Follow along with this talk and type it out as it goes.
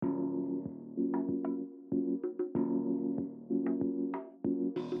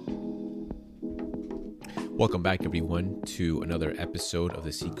Welcome back, everyone, to another episode of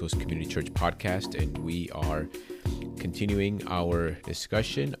the Seacoast Community Church podcast, and we are continuing our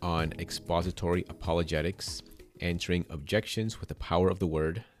discussion on expository apologetics, answering objections with the power of the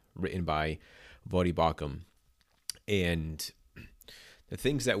word, written by Voddie Baucham. And the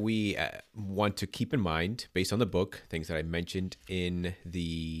things that we want to keep in mind based on the book, things that I mentioned in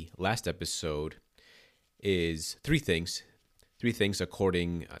the last episode, is three things. Three things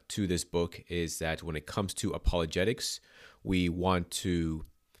according to this book is that when it comes to apologetics, we want to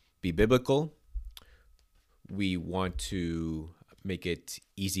be biblical, we want to make it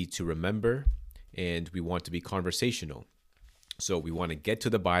easy to remember, and we want to be conversational. So we want to get to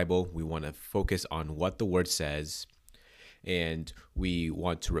the Bible, we want to focus on what the Word says, and we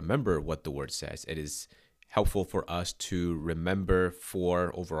want to remember what the Word says. It is helpful for us to remember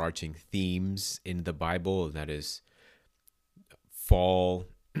four overarching themes in the Bible, and that is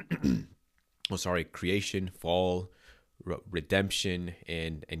creation, fall, redemption,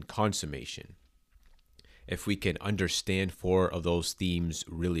 and consummation. If we can understand four of those themes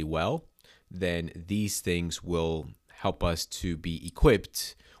really well, then these things will help us to be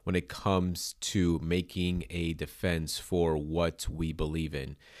equipped when it comes to making a defense for what we believe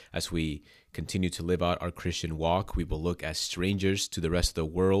in. As we continue to live out our Christian walk, we will look as strangers to the rest of the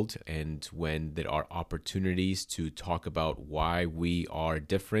world, and when there are opportunities to talk about why we are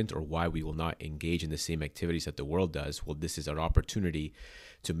different or why we will not engage in the same activities that the world does, well, this is our opportunity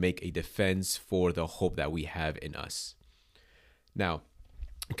to make a defense for the hope that we have in us. Now,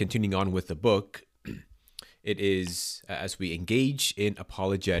 continuing on with the book, it is as we engage in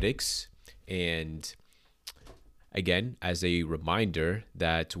apologetics, and again, as a reminder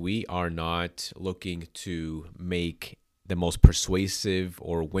that we are not looking to make the most persuasive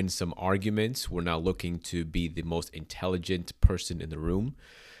or winsome arguments. We're not looking to be the most intelligent person in the room.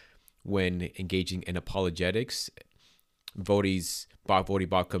 When engaging in apologetics, Voddie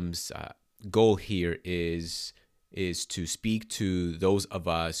Baucham's goal here is to speak to those of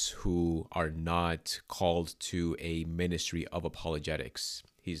us who are not called to a ministry of apologetics.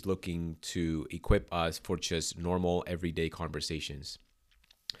 He's looking to equip us for just normal, everyday conversations.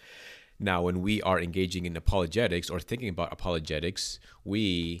 Now, when we are engaging in apologetics or thinking about apologetics,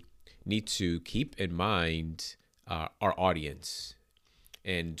 we need to keep in mind our audience.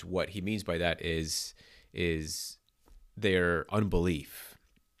 And what he means by that is their unbelief.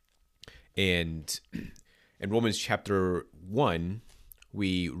 And in Romans chapter 1,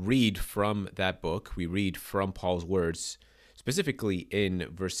 we read from that book, we read from Paul's words, specifically in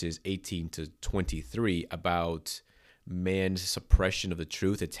verses 18 to 23, about man's suppression of the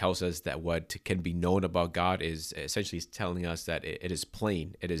truth. It tells us that what can be known about God is essentially telling us that it is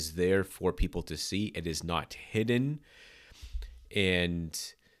plain. It is there for people to see. It is not hidden. And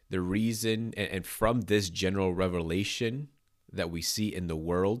the reason, and from this general revelation that we see in the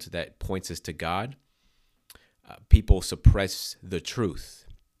world that points us to God, people suppress the truth.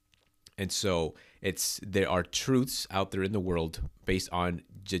 And so there are truths out there in the world based on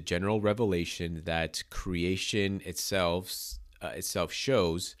the general revelation that creation itself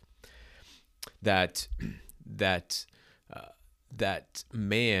shows that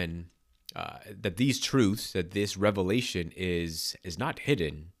man, that these truths, that this revelation is not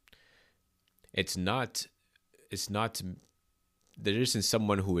hidden. It's not. There isn't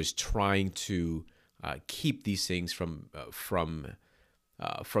someone who is trying to keep these things from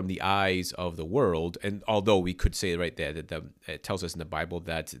the eyes of the world. And although we could say right there that it tells us in the Bible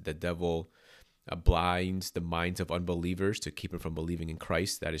that the devil blinds the minds of unbelievers to keep them from believing in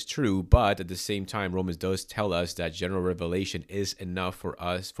Christ, that is true. But at the same time, Romans does tell us that general revelation is enough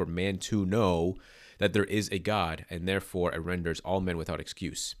for man to know that there is a God, and therefore it renders all men without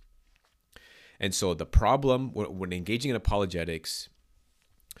excuse. And so the problem when engaging in apologetics,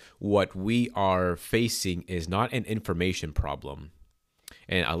 what we are facing is not an information problem.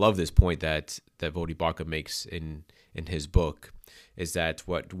 And I love this point that Voddie Baucham makes in his book, is that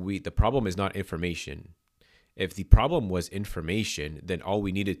the problem is not information. If the problem was information, then all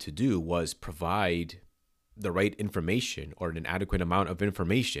we needed to do was provide the right information or an adequate amount of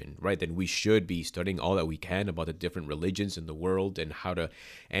information, right? Then we should be studying all that we can about the different religions in the world and how to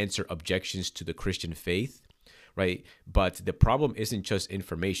answer objections to the Christian faith, right? But the problem isn't just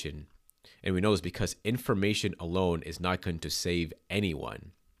information. And we know this because information alone is not going to save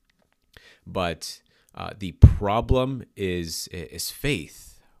anyone. But the problem is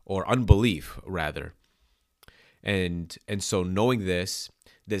faith, or unbelief, rather. And so knowing this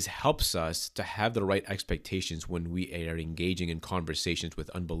helps us to have the right expectations when we are engaging in conversations with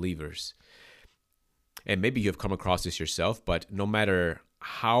unbelievers. And maybe you've come across this yourself, but no matter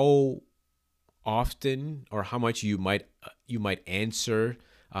how often or how much you might answer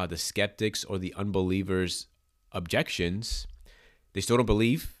the skeptics or the unbelievers' objections. They still don't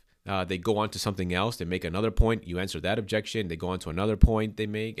believe. They go on to something else. They make another point. You answer that objection. They go on to another point they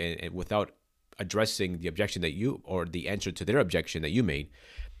make, and without addressing the objection that you, or the answer to their objection that you made,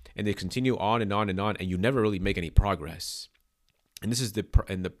 and they continue on and on and on, and you never really make any progress. And this is the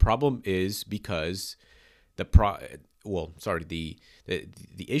problem is because the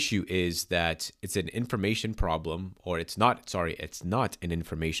issue is that it's an information problem, or it's not an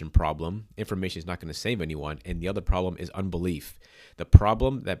information problem. Information is not going to save anyone. And the other problem is unbelief. The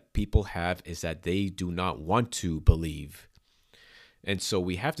problem that people have is that they do not want to believe. And so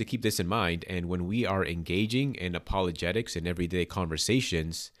we have to keep this in mind. And when we are engaging in apologetics and everyday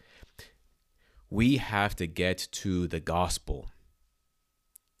conversations, we have to get to the gospel,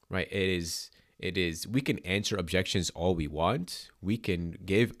 right? It is, we can answer objections all we want. We can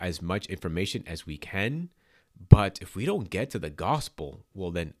give as much information as we can. But if we don't get to the gospel, well,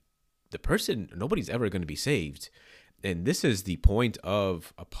 then nobody's ever going to be saved. And this is the point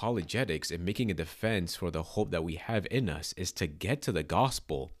of apologetics and making a defense for the hope that we have in us, is to get to the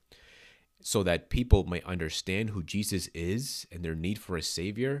gospel so that people may understand who Jesus is and their need for a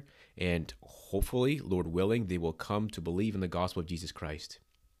savior. And hopefully, Lord willing, they will come to believe in the gospel of Jesus Christ.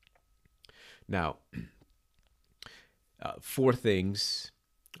 Now, 4 things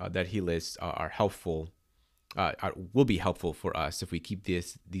that he lists are helpful, will be helpful for us if we keep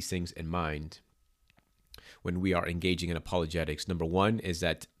these things in mind when we are engaging in apologetics. Number 1 is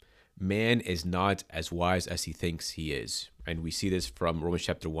that man is not as wise as he thinks he is. And we see this from Romans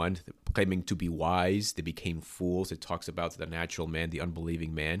chapter 1, claiming to be wise, they became fools. It talks about the natural man, the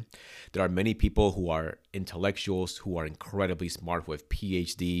unbelieving man. There are many people who are intellectuals, who are incredibly smart with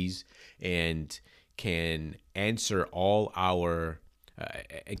PhDs and can answer all our,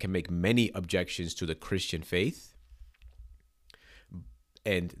 and can make many objections to the Christian faith.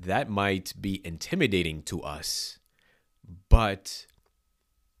 And that might be intimidating to us, but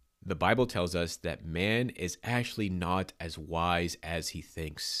the Bible tells us that man is actually not as wise as he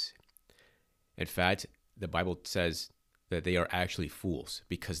thinks. In fact, the Bible says that they are actually fools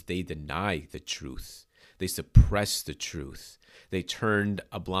because they deny the truth. They suppress the truth. They turned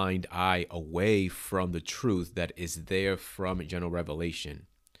a blind eye away from the truth that is there from general revelation.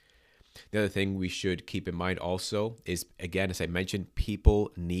 The other thing we should keep in mind also is, again, as I mentioned, people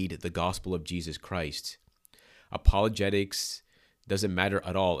need the gospel of Jesus Christ. Apologetics doesn't matter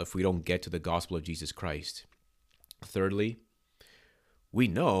at all if we don't get to the gospel of Jesus Christ. Thirdly, we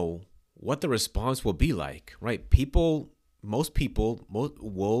know what the response will be like, right? Most people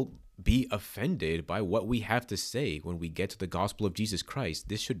will be offended by what we have to say when we get to the gospel of Jesus Christ.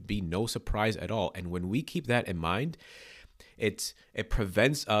 This should be no surprise at all. And when we keep that in mind, it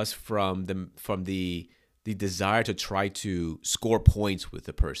prevents us from the desire to try to score points with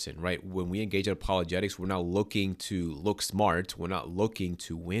the person, right? When we engage in apologetics, we're not looking to look smart. We're not looking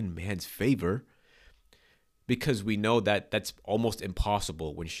to win man's favor, because we know that that's almost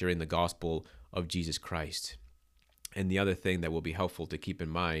impossible when sharing the gospel of Jesus Christ. And the other thing that will be helpful to keep in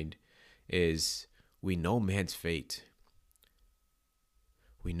mind is we know man's fate.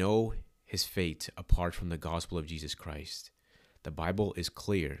 We know his fate apart from the gospel of Jesus Christ. The Bible is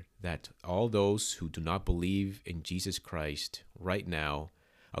clear that all those who do not believe in Jesus Christ right now,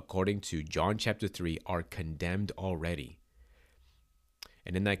 according to John chapter 3, are condemned already.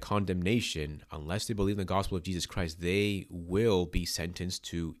 And in that condemnation, unless they believe in the gospel of Jesus Christ, they will be sentenced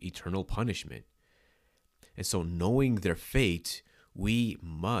to eternal punishment. And so, knowing their fate, we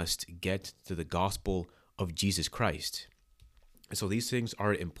must get to the gospel of Jesus Christ. And so these things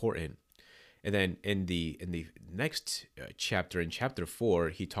are important. And then in the next chapter, in chapter 4,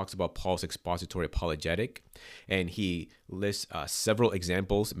 he talks about Paul's expository apologetic, and he lists several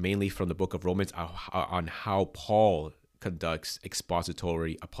examples, mainly from the book of Romans, on how Paul conducts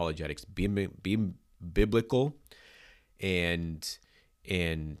expository apologetics, being biblical and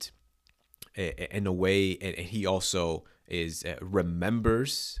in a way, and he also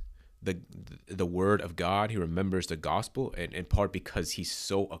remembers the word of God. He remembers the gospel, and in part because he's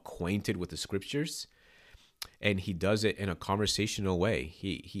so acquainted with the scriptures, and he does it in a conversational way.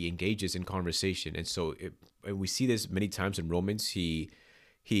 He engages in conversation, and so and we see this many times in Romans. He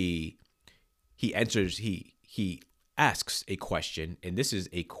asks a question, and this is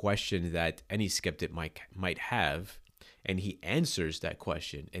a question that any skeptic might have, and he answers that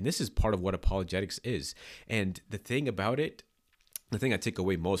question. And this is part of what apologetics is. And the thing about it, the thing I take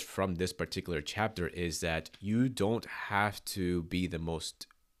away most from this particular chapter is that you don't have to be the most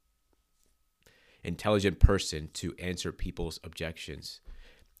intelligent person to answer people's objections.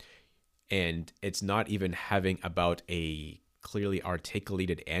 And it's not even having about a clearly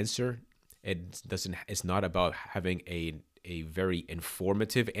articulated answer. It's not about having a very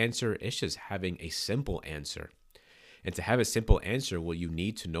informative answer. It's just having a simple answer. And to have a simple answer, well, you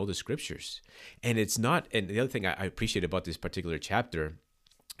need to know the scriptures. And it's not, and the other thing I appreciate about this particular chapter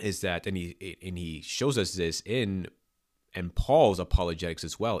is that, and he shows us this in Paul's apologetics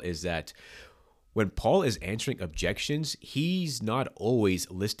as well, is that when Paul is answering objections, he's not always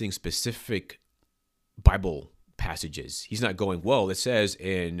listing specific Bible passages. He's not going, well, it says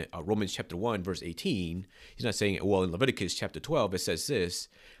in Romans chapter 1, verse 18. He's not saying, well, in Leviticus chapter 12, it says this.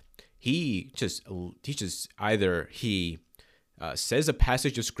 He just either he says a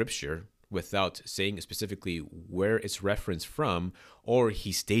passage of scripture without saying specifically where it's referenced from, or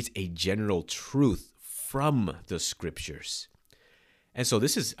he states a general truth from the scriptures. And so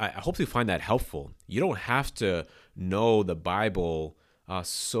this is, I hope you find that helpful. You don't have to know the Bible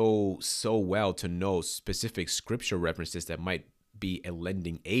so well to know specific scripture references that might be a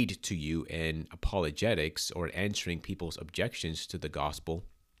lending aid to you in apologetics or answering people's objections to the gospel.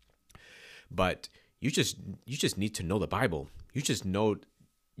 But you just need to know the Bible. You just know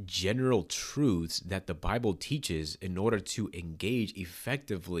general truths that the Bible teaches in order to engage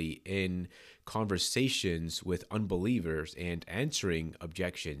effectively in conversations with unbelievers and answering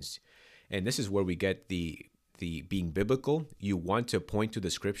objections. And this is where we get the being biblical. You want to point to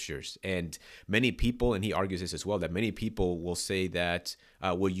the scriptures. And many people, and he argues this as well, that many people will say that,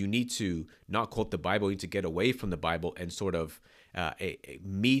 well, you need to not quote the Bible, you need to get away from the Bible and sort of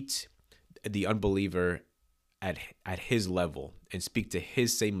meet the unbeliever at his level and speak to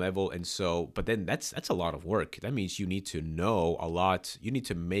his same level. And so, but then that's a lot of work. That means you need to know a lot. You need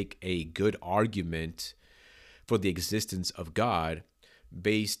to make a good argument for the existence of God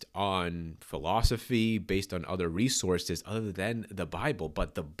based on philosophy, based on other resources other than the Bible.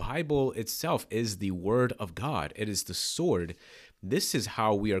 But the Bible itself is the word of God. It is the sword. This is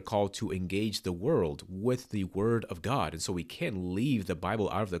how we are called to engage the world, with the word of God. And so we can't leave the Bible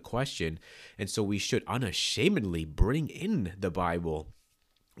out of the question. And so we should unashamedly bring in the Bible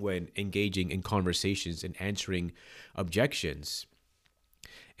when engaging in conversations and answering objections.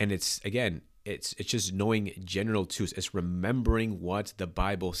 And it's just knowing general truths. It's remembering what the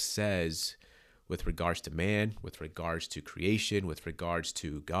Bible says with regards to man, with regards to creation, with regards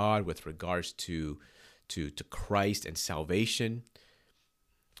to God, with regards to Christ and salvation.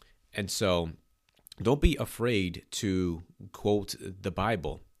 And so don't be afraid to quote the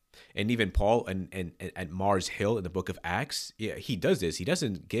Bible. And even Paul and at Mars Hill in the book of Acts, he does this. He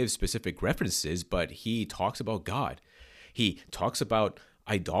doesn't give specific references, but he talks about God. He talks about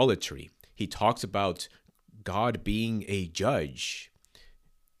idolatry. He talks about God being a judge.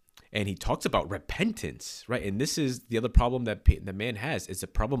 And he talks about repentance, right? And this is the other problem that the man has. It's a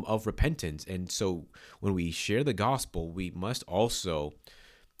problem of repentance. And so when we share the gospel, we must also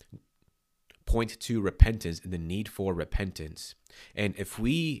point to repentance and the need for repentance. And if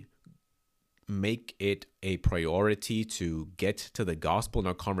we make it a priority to get to the gospel in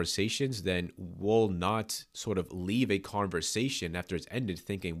our conversations, then we'll not sort of leave a conversation after it's ended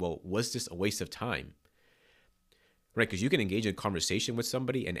thinking, well, was this a waste of time? Right, because you can engage in conversation with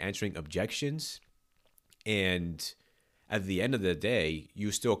somebody and answering objections, and at the end of the day,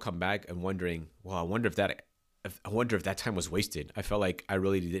 you still come back and wondering, well, I wonder if that time was wasted. I felt like I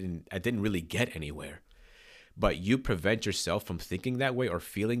didn't really get anywhere. But you prevent yourself from thinking that way or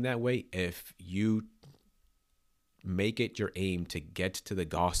feeling that way if you make it your aim to get to the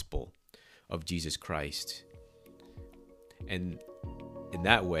gospel of Jesus Christ. And in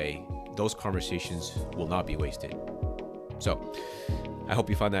that way, those conversations will not be wasted. So I hope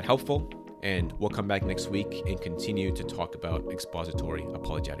you found that helpful, and we'll come back next week and continue to talk about expository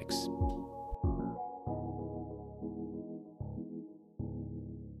apologetics.